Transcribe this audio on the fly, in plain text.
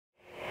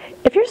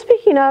If you're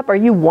speaking up or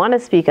you want to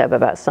speak up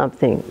about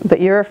something, but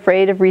you're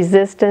afraid of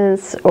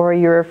resistance or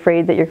you're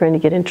afraid that you're going to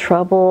get in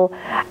trouble,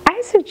 I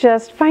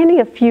suggest finding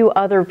a few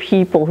other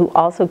people who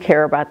also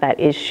care about that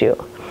issue.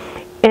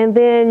 And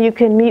then you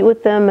can meet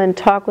with them and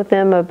talk with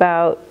them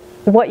about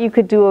what you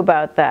could do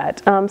about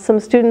that. Some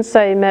students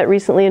I met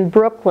recently in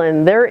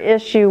Brooklyn, their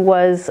issue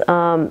was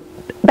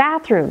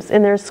bathrooms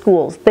in their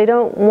schools. They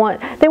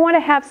want to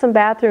have some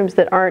bathrooms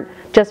that aren't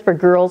just for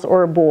girls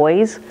or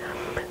boys,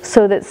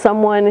 so that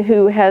someone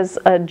who has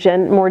a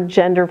more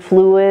gender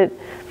fluid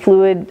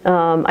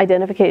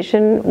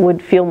identification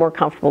would feel more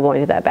comfortable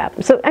going to that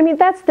bathroom. So, I mean,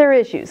 that's their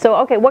issue. So,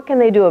 okay, what can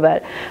they do about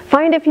it?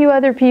 Find a few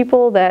other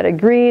people that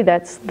agree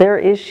that's their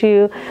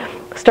issue.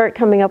 Start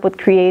coming up with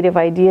creative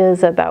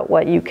ideas about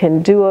what you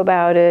can do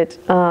about it.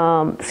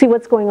 See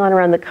what's going on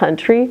around the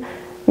country,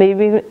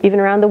 maybe even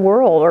around the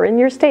world, or in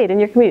your state, in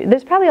your community.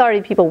 There's probably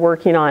already people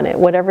working on it,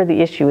 whatever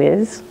the issue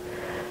is.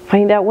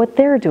 Find out what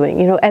they're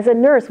doing. You know, as a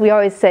nurse, we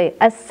always say,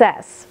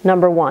 assess,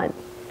 number one.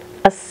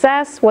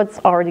 Assess what's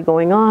already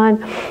going on,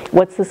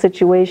 what's the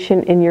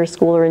situation in your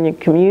school or in your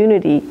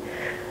community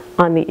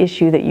on the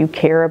issue that you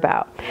care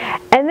about.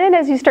 And then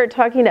as you start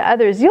talking to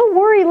others, you'll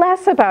worry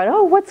less about,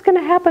 oh, what's going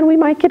to happen? We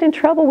might get in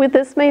trouble with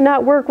this, may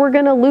not work, we're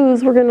going to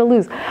lose, we're going to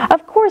lose.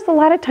 Of course, a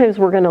lot of times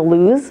we're going to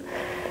lose,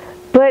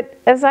 but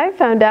as I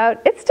found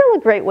out, it's still a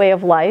great way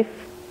of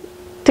life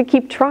to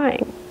keep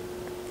trying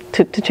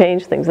to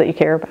change things that you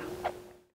care about.